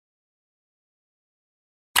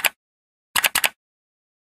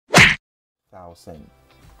1,000.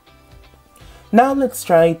 Now let's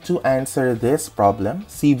try to answer this problem,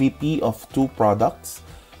 CVP of two products.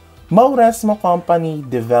 Mauresmo Company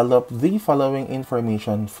developed the following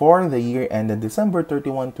information for the year ended December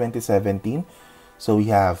 31, 2017. So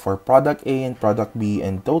we have for product A and product B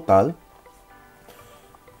in total.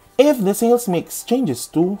 If the sales mix changes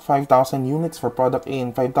to 5,000 units for product A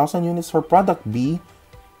and 5,000 units for product B,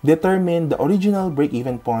 determine the original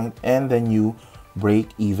break-even point and the new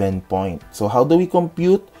break-even point. So how do we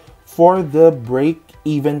compute for the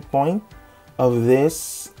break-even point of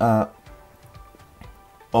this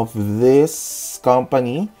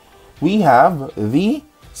company? We have the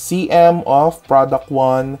CM of product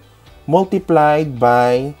 1 multiplied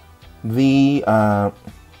by the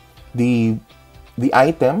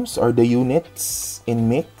items or the units in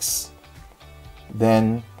mix.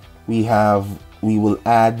 Then we will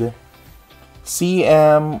add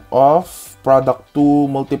CM of product 2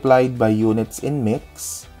 multiplied by units in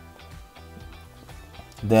mix.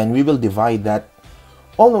 Then we will divide that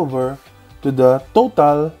all over to the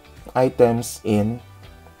total items in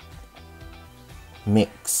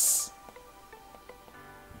mix.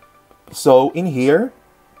 So in here,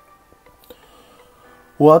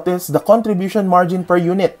 what is the contribution margin per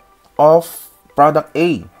unit of product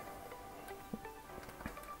A?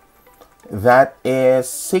 That is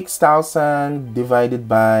 6,000 divided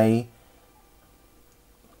by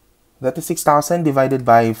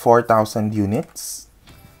 4,000 units.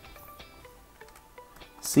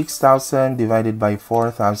 6,000 divided by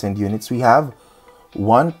 4,000 units. We have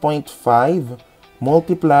 1.5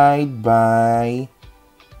 multiplied by,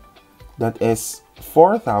 that is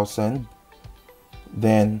 4,000.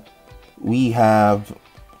 Then we have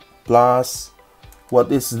plus, what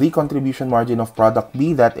is the contribution margin of product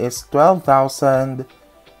B? That is 12,000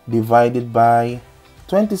 divided by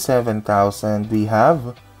 27,000. We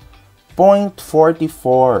have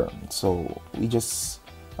 0.44. So we just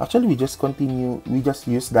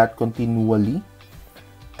use that continually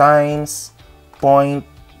times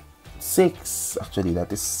 0.6. Actually,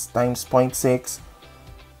 that is times 0.6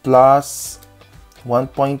 plus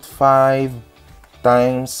 1.5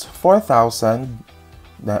 times 4,000,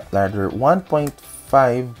 that ladder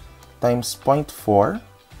 1.5 times 0.4.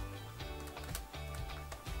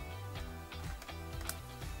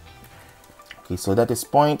 Okay, so that is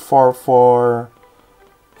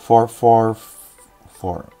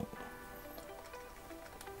 0.44444.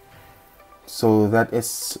 So that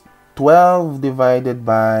is 12 divided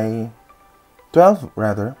by 12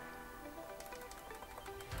 rather.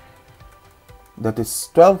 That is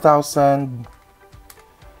 12,000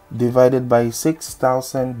 divided by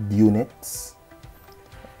 6,000 units.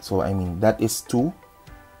 So I mean that is 2.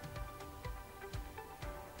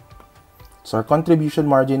 So our contribution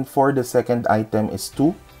margin for the second item is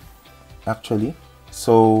 2 actually.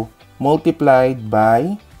 So multiplied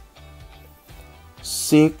by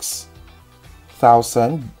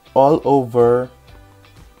 6,000 all over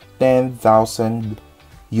 10,000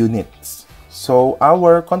 units. So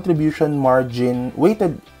our contribution margin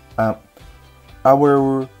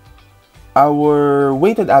our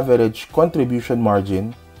weighted average contribution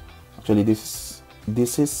margin, actually this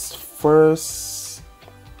is first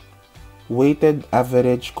weighted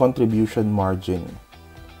average contribution margin.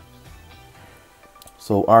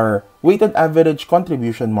 So our weighted average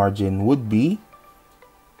contribution margin would be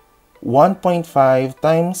 1.5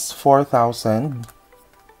 times 4,000,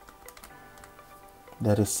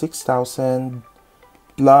 that is 6,000,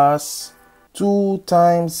 plus 2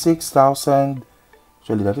 times 6,000,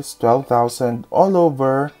 actually that is 12,000, all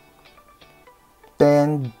over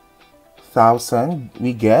 10,000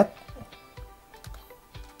 we get,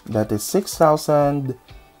 that is 6,000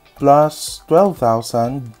 plus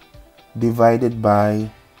 12,000 divided by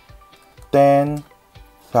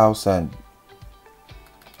 10,000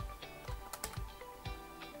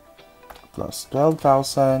 plus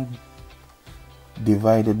 12,000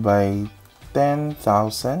 divided by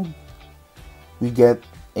 10,000. We get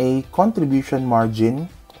a contribution margin,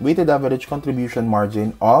 weighted average contribution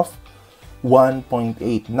margin of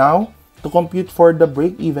 1.8. Now, to compute for the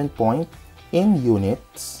break-even point in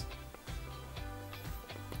units,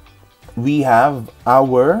 we have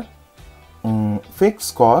our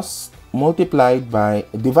fixed cost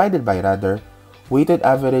divided by weighted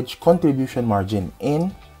average contribution margin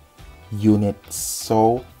in units.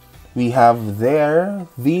 So we have there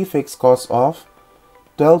the fixed cost of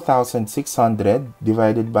 12,600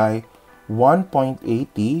 divided by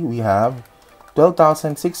 1.80. We have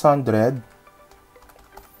 12,600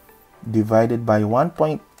 divided by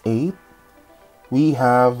 1.8. We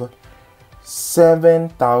have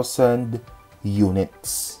 7,000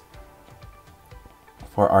 units.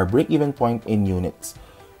 for our break-even point in units.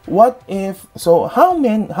 What if, so how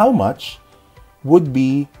much would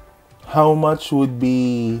be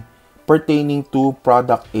pertaining to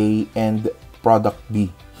product A and product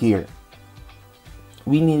B here?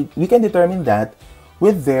 We can determine that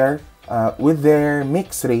with their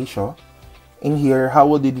mix ratio. In here, how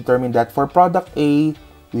would we determine that? For product A,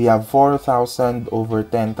 we have 4,000 over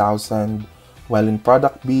 10,000, while in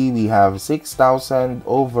product B, we have 6,000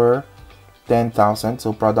 over 10,000.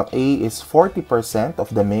 So product A is 40%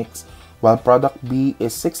 of the mix, while product B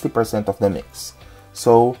is 60% of the mix.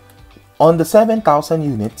 So on the 7,000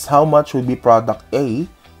 units, how much would be product A?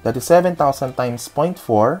 That is 7,000 times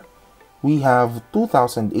 0.4. We have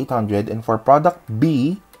 2,800. And for product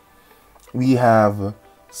B, we have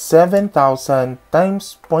 7,000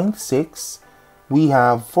 times 0.6. We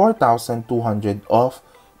have 4,200 of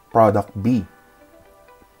product B.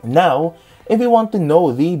 Now, if we want to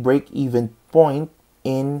know the break-even point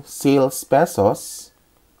in sales pesos,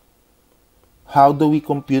 how do we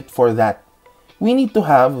compute for that? We need to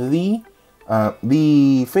have the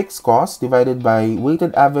fixed cost divided by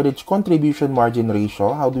weighted average contribution margin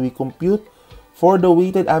ratio. How do we compute for the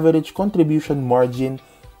weighted average contribution margin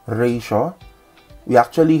ratio? We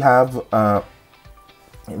actually have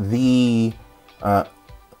the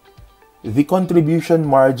contribution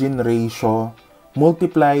margin ratio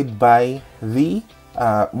multiplied by the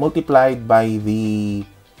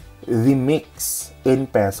mix in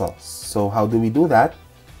pesos. So how do we do that?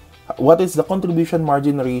 What is the contribution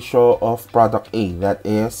margin ratio of product A? That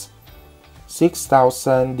is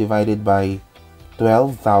 6,000 divided by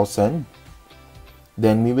 12,000.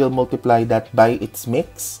 Then we will multiply that by its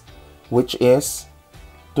mix, which is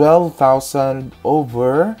 12,000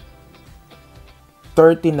 over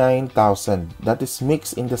 39,000. That is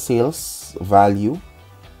mixed in the sales value.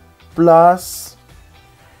 Plus,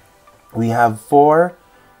 we have for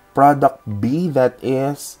product B, that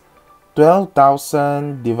is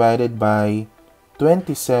 12,000 divided by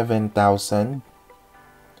 27,000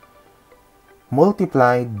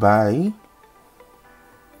 multiplied by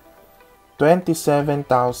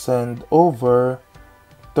 27,000 over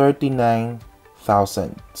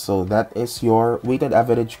 39,000. So that is your weighted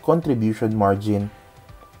average contribution margin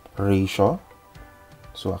ratio.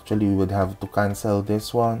 So actually we would have to cancel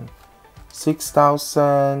this one.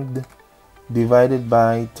 6,000 divided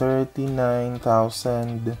by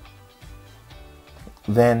 39,000.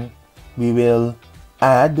 Then we will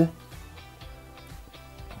add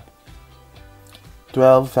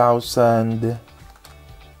 12,000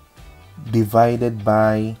 divided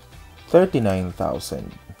by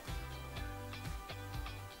 39,000.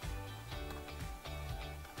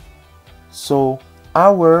 So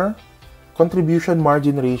our contribution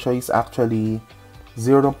margin ratio is actually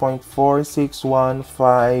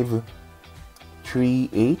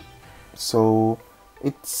 0.461538. So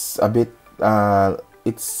it's a bit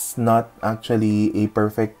it's not actually a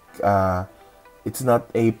perfect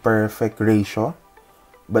ratio,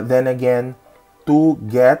 but then again, to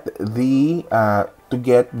get the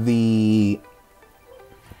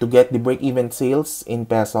break-even sales in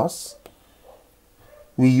pesos,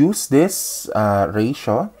 we use this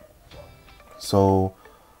ratio. So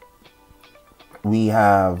we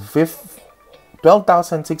have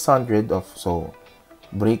 12,600 of, so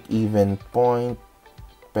break-even point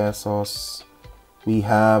pesos. We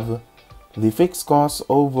have the fixed cost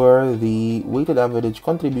over the weighted average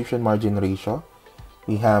contribution margin ratio.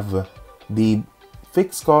 We have the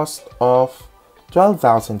fixed cost of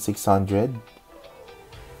 12,600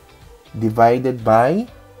 divided by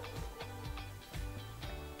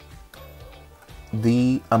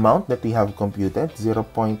the amount that we have computed,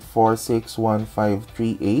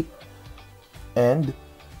 0.461538, and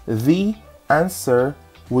the answer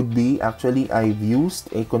would be, actually I've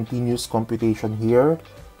used a continuous computation here,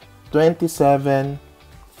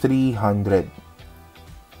 27,300.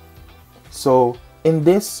 So in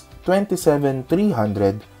this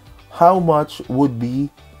 27,300, how much would be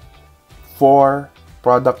for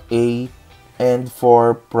product A and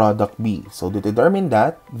for product B? So to determine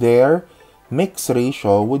that, their mix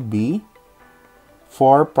ratio would be,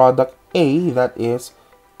 for product A, that is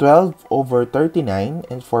 12 over 39,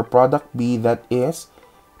 and for product B, that is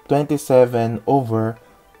 27 over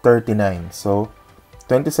 39. So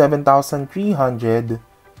 27,300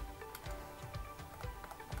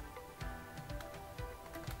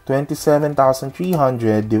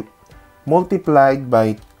 multiplied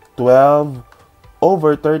by 12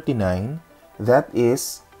 over 39, that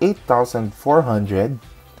is 8,400.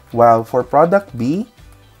 While for product B,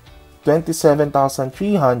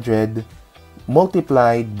 27,300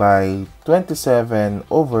 multiplied by 27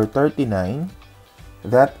 over 39,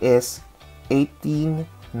 that is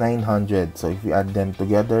 18,900. So if we add them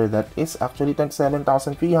together, that is actually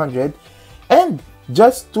 27,300. And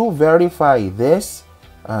just to verify this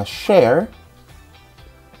share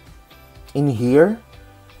in here,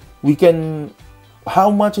 we can,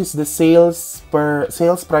 how much is the sales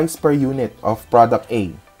price per unit of product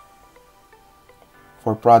A?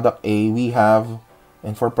 For product A, we have,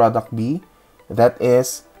 and for product B, that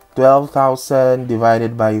is 12,000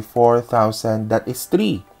 divided by 4,000, that is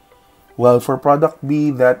 3. Well, for product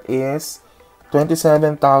B, that is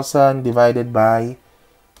 27,000 divided by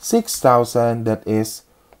 6,000, that is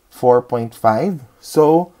 4.5.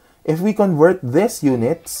 So, if we convert these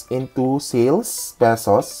units into sales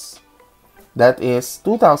pesos, that is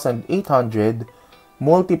 2,800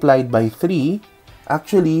 multiplied by 3.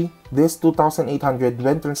 Actually, this 2,800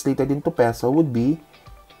 when translated into peso would be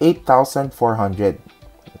 8,400.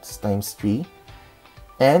 It's times 3.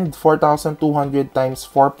 And 4,200 times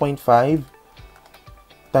 4.5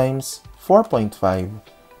 times 4.5,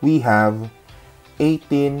 we have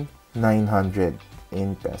 18,900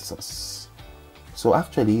 in pesos. So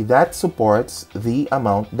actually, that supports the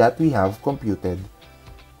amount that we have computed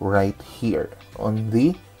right here on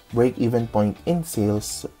the break-even point in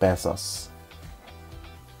sales pesos.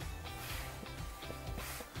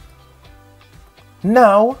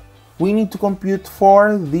 Now, we need to compute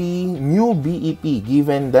for the new BEP,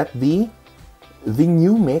 given that the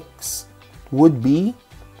new mix would be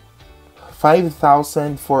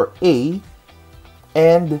 5,000 for A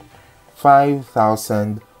and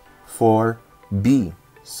 5,000 for B.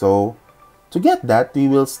 So, to get that, we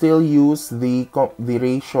will still use the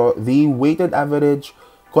ratio, the weighted average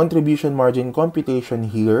contribution margin computation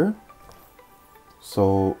here.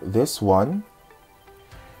 So, this one.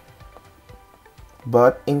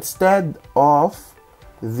 But instead of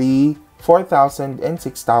the 4,000 and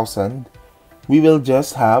 6,000, we will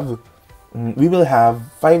just have,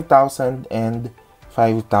 5,000 and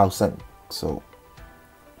 5,000. So,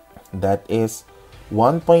 that is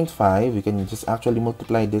 1.5. We can just actually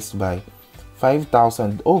multiply this by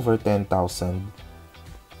 5,000 over 10,000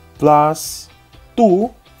 plus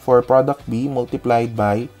 2 for product B multiplied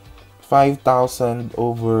by 5,000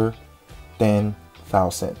 over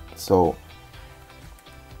 10,000. So,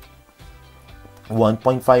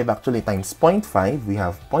 1.5 actually times 0.5, we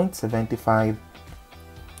have 0.75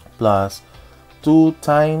 plus 2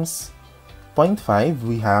 times 0.5,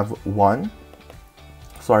 we have 1.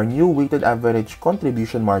 So our new weighted average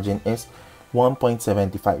contribution margin is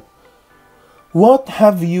 1.75. What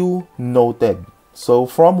have you noted? So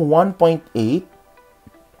from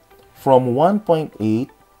 1.8,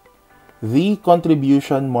 the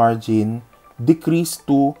contribution margin decreased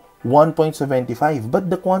to 1.75,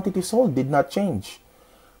 but the quantity sold did not change.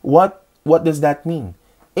 What does that mean?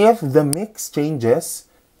 If the mix changes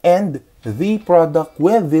and the product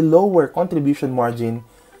with the lower contribution margin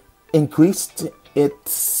increased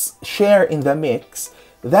its share in the mix,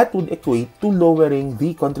 that would equate to lowering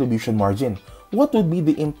the contribution margin. What would be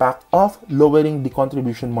the impact of lowering the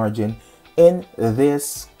contribution margin in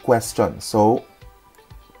this question? So,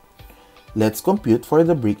 let's compute for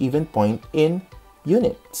the break-even point in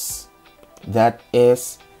units. That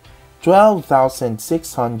is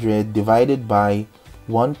 12,600 divided by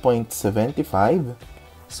 1.75.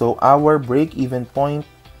 So our break-even point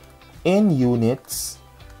in units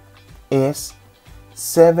is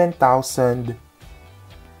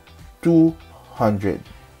 7,200.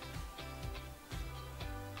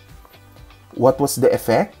 What was the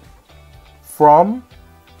effect? From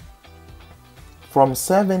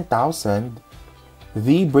 7,000,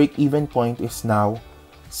 the break-even point is now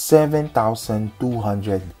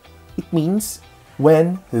 7,200. It means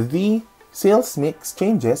when the sales mix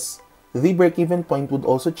changes, the break-even point would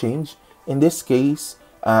also change. In this case,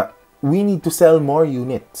 we need to sell more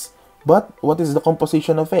units. But what is the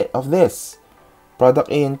composition of this? Product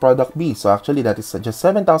A and product B. So actually, that is just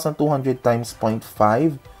 7,200 times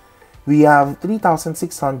 0.5. We have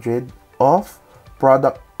 3,600 of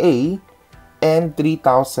product A and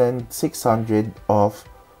 3,600 of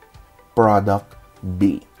product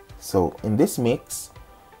B. So in this mix,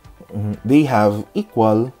 they have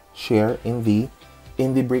equal share in the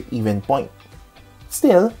break-even point.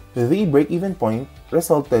 Still, the break-even point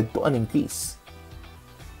resulted to an increase.